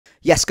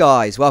Yes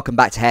guys, welcome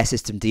back to Hair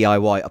System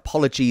DIY.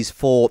 Apologies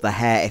for the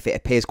hair if it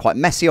appears quite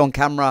messy on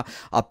camera.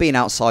 I've been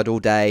outside all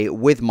day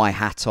with my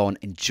hat on,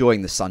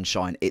 enjoying the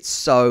sunshine. It's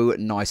so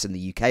nice in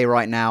the UK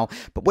right now,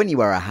 but when you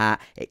wear a hat,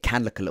 it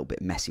can look a little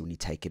bit messy when you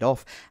take it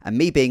off. And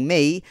me,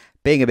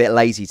 being a bit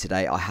lazy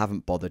today, I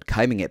haven't bothered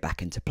combing it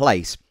back into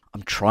place.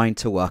 I'm trying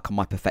to work on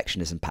my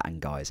perfectionism pattern,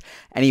 guys.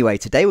 Anyway,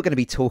 today we're going to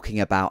be talking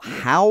about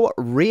how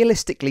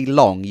realistically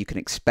long you can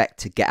expect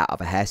to get out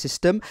of a hair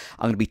system.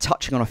 I'm going to be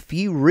touching on a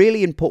few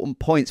really important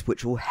points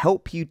which will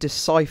help you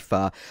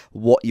decipher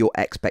what your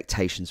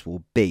expectations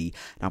will be.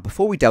 Now,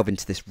 before we delve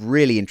into this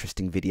really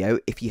interesting video,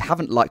 if you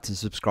haven't liked and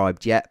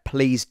subscribed yet,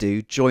 please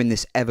do join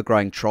this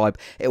ever-growing tribe.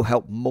 It will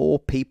help more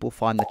people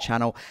find the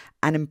channel,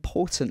 and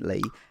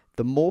importantly,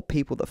 the more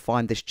people that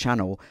find this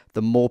channel,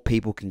 the more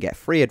people can get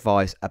free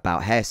advice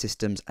about hair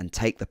systems and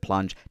take the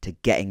plunge to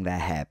getting their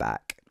hair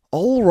back.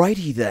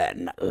 Alrighty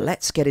then,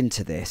 let's get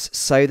into this.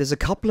 So there's a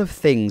couple of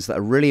things that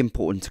are really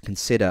important to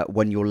consider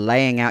when you're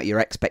laying out your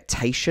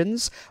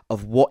expectations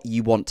of what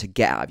you want to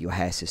get out of your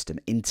hair system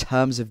in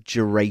terms of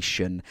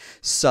duration.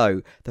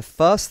 So the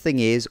first thing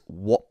is,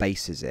 what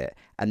base is it?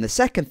 And the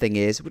second thing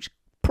is, which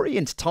pretty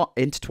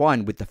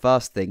intertwined with the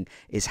first thing,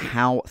 is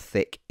how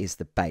thick is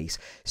the base.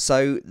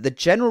 So the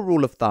general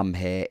rule of thumb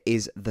here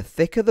is the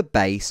thicker the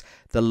base,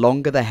 the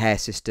longer the hair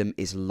system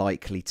is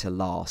likely to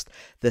last.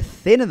 The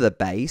thinner the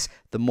base,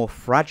 the more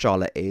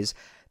fragile it is,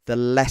 the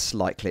less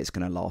likely it's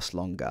going to last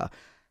longer.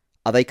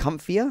 Are they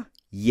comfier?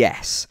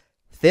 Yes.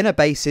 Thinner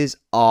bases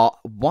are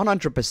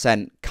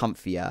 100%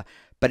 comfier,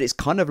 but it's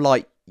kind of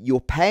like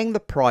you're paying the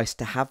price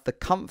to have the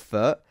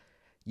comfort,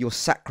 you're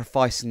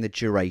sacrificing the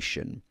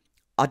duration.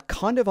 I'd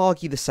kind of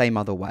argue the same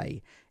other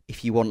way.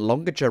 If you want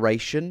longer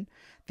duration,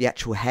 the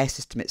actual hair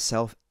system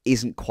itself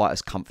isn't quite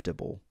as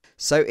comfortable.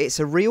 So it's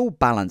a real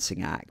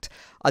balancing act.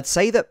 I'd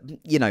say that,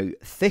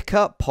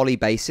 thicker poly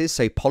bases,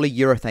 so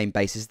polyurethane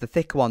bases, the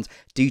thicker ones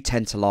do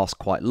tend to last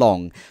quite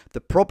long.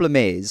 The problem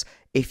is,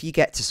 if you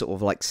get to sort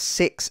of like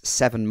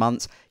 6-7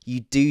 months,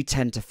 you do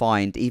tend to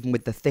find, even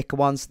with the thicker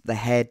ones, the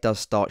hair does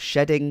start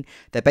shedding.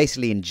 They're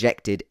basically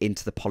injected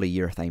into the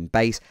polyurethane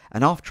base,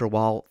 and after a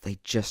while, they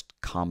just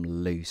come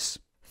loose.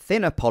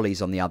 Thinner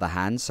polys, on the other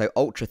hand, so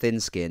ultra thin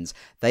skins,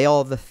 they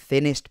are the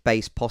thinnest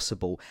base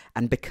possible,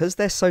 and because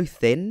they're so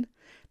thin,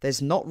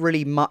 there's not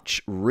really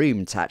much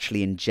room to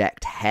actually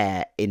inject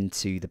hair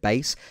into the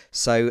base.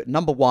 So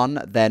number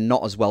one, they're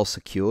not as well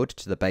secured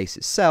to the base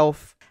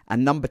itself,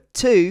 and number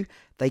two,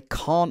 they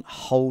can't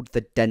hold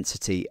the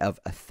density of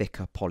a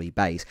thicker poly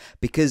base,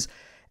 because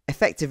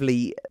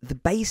effectively the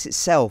base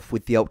itself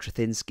with the ultra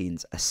thin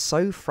skins are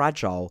so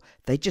fragile,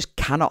 they just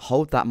cannot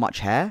hold that much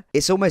hair.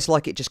 It's almost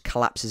like it just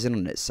collapses in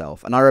on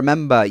itself. And I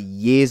remember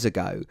years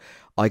ago,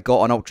 I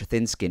got an ultra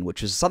thin skin,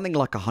 which was something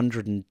like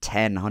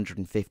 110,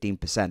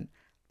 115%.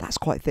 That's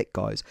quite thick,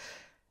 guys,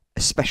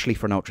 especially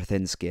for an ultra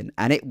thin skin.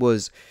 And it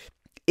was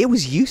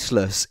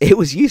useless. It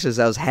was useless.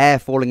 There was hair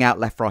falling out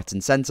left, right,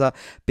 and center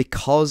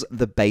because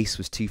the base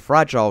was too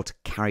fragile to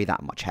carry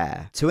that much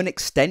hair. To an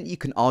extent, you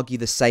can argue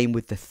the same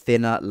with the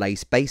thinner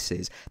lace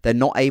bases. They're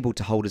not able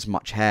to hold as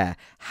much hair.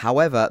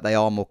 However, they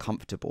are more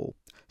comfortable.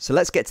 So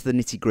let's get to the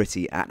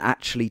nitty-gritty and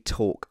actually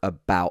talk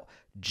about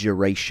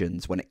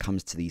durations when it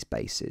comes to these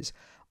bases.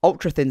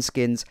 Ultra thin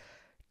skins,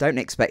 don't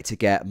expect to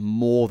get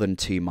more than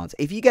 2 months.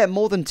 If you get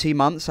more than 2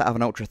 months out of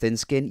an ultra thin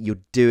skin,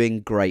 you're doing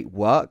great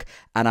work,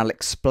 and I'll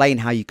explain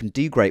how you can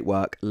do great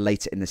work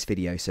later in this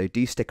video, so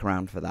do stick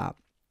around for that.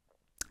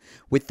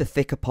 With the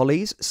thicker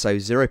polys, so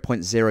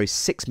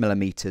 0.06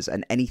 millimeters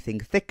and anything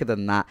thicker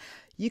than that,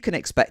 you can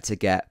expect to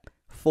get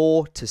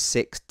 4 to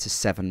 6 to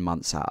 7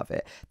 months out of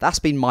it. That's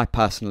been my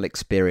personal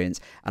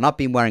experience, and I've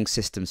been wearing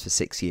systems for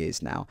 6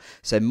 years now.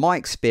 So in my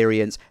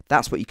experience,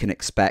 that's what you can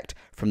expect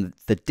from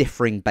the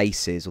differing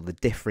bases or the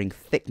differing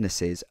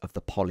thicknesses of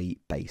the poly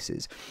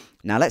bases.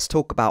 Now let's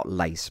talk about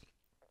lace.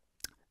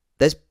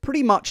 There's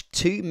pretty much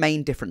two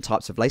main different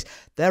types of lace.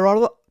 There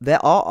are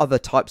other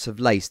types of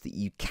lace that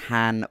you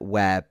can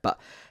wear, but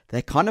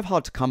they're kind of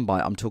hard to come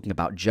by. I'm talking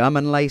about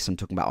German lace, I'm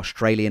talking about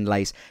Australian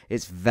lace.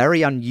 It's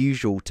very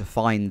unusual to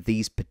find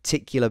these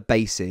particular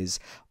bases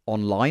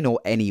online or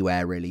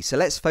anywhere really. So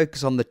let's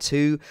focus on the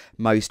two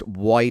most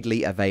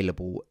widely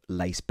available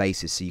lace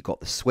bases. So you've got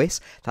the Swiss,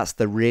 that's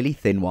the really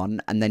thin one,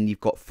 and then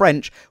you've got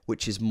French,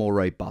 which is more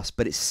robust,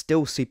 but it's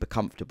still super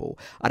comfortable.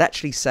 I'd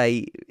actually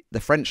say the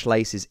French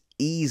lace is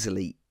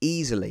easily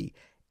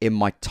in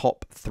my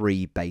top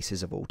 3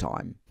 bases of all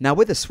time. Now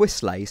with a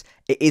Swiss lace,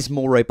 it is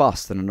more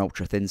robust than an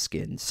ultra thin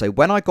skin. So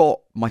when I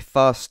got my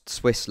first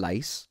Swiss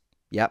lace,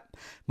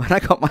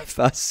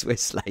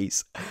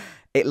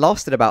 it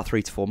lasted about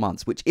 3 to 4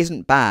 months, which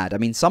isn't bad. I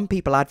mean, some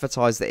people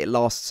advertise that it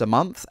lasts a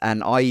month,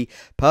 and I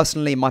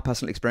personally, in my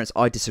personal experience,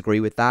 I disagree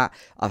with that.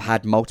 I've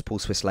had multiple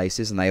Swiss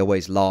laces and they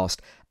always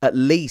last at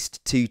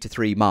least 2 to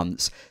 3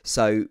 months.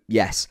 So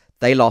yes,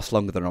 they last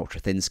longer than ultra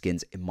thin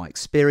skins in my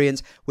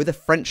experience. With a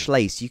French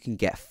lace, you can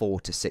get 4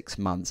 to 6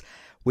 months,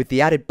 with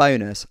the added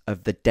bonus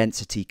of the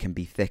density can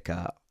be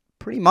thicker.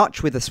 Pretty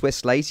much with a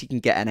Swiss lace, you can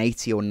get an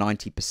 80 or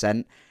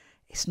 90%.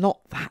 It's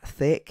not that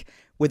thick.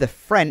 With a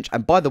French,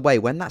 and by the way,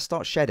 when that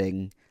starts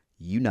shedding,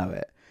 you know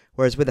it.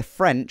 Whereas with a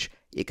French,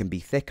 it can be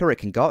thicker, it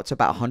can go up to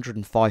about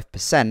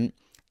 105%.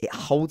 It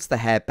holds the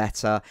hair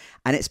better,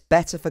 and it's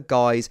better for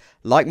guys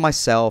like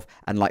myself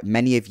and like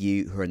many of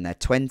you who are in their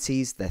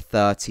 20s, their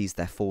 30s,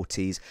 their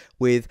 40s,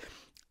 with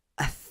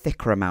a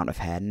thicker amount of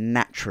hair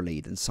naturally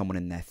than someone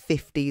in their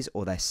 50s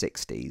or their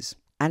 60s.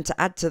 And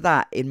to add to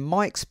that, in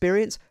my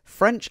experience,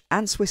 French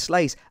and Swiss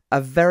lace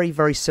are very,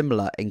 very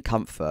similar in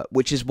comfort,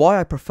 which is why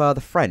I prefer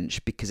the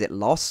French, because it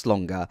lasts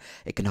longer,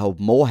 it can hold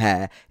more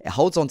hair, it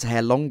holds onto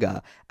hair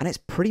longer, and it's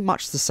pretty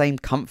much the same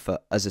comfort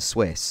as a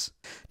Swiss.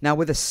 Now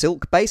with a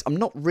silk base, I'm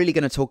not really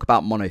going to talk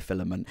about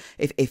monofilament.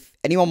 If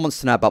anyone wants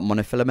to know about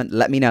monofilament,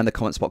 let me know in the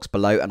comments box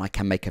below and I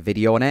can make a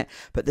video on it.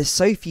 But there's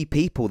so few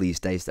people these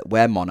days that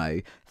wear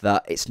mono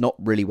that it's not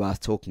really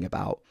worth talking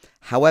about.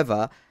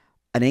 However,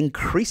 an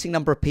increasing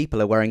number of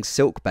people are wearing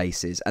silk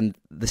bases, and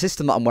the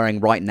system that I'm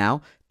wearing right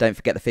now, don't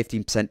forget the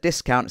 15%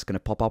 discount, it's going to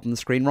pop up on the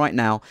screen right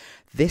now.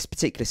 This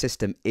particular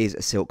system is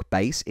a silk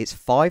base. It's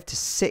 5 to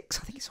 6,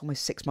 I think it's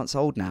almost 6 months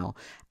old now,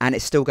 and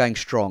it's still going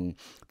strong.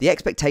 The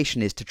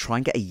expectation is to try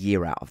and get a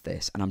year out of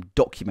this, and I'm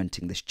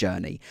documenting this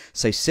journey.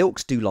 So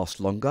silks do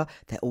last longer,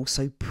 they're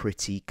also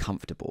pretty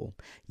comfortable.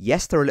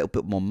 Yes, they're a little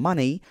bit more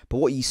money, but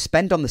what you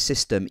spend on the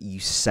system,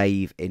 you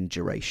save in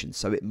duration.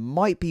 So it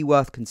might be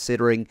worth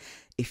considering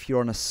if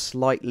you're on a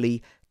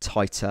slightly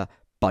tighter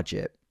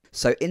budget.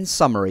 So in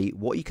summary,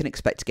 what you can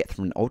expect to get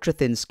from an ultra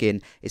thin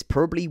skin is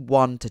probably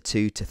 1 to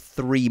 2 to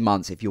 3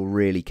 months if you're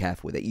really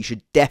careful with it. You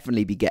should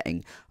definitely be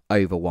getting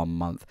over 1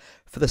 month.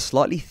 For the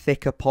slightly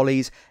thicker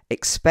polys,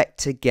 expect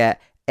to get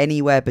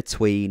anywhere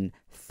between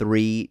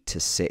 3 to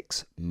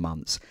 6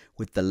 months.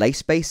 With the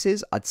lace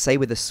bases, I'd say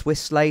with a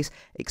Swiss lace,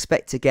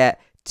 expect to get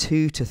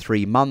 2 to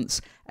 3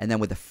 months, and then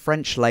with a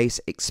French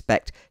lace,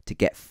 expect to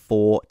get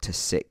 4 to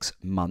 6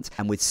 months.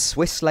 And with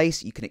Swiss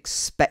lace, you can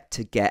expect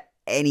to get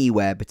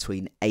anywhere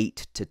between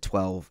 8 to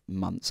 12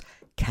 months.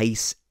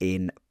 Case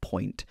in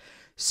point.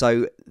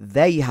 So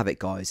there you have it,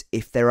 guys.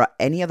 If there are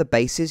any other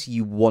bases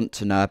you want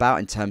to know about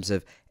in terms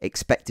of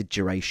expected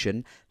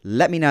duration,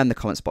 let me know in the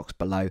comments box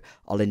below.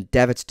 I'll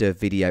endeavour to do a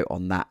video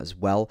on that as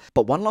well.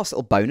 But one last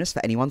little bonus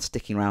for anyone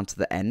sticking around to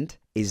the end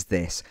is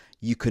this.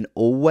 You can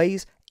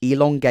always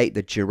elongate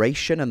the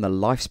duration and the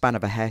lifespan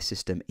of a hair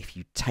system if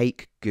you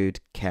take good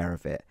care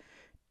of it.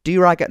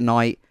 Do-rag at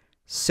night,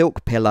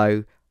 silk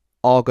pillow,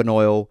 argan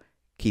oil,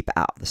 keep it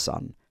out of the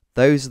sun.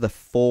 Those are the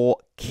 4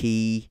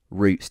 key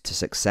routes to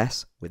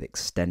success with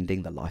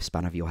extending the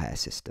lifespan of your hair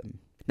system.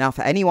 Now,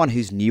 for anyone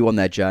who's new on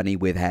their journey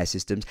with hair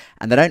systems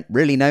and they don't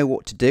really know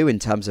what to do in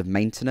terms of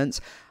maintenance,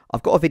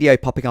 I've got a video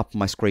popping up on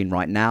my screen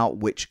right now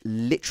which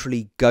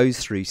literally goes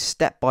through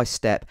step by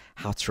step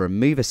how to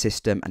remove a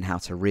system and how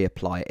to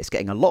reapply it. It's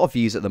getting a lot of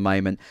views at the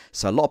moment,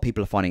 so a lot of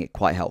people are finding it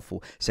quite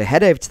helpful. So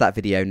head over to that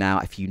video now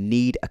if you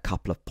need a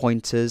couple of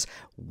pointers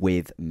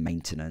with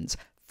maintenance.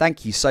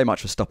 Thank you so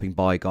much for stopping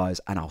by, guys,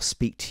 and I'll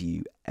speak to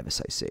you ever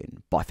so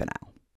soon. Bye for now.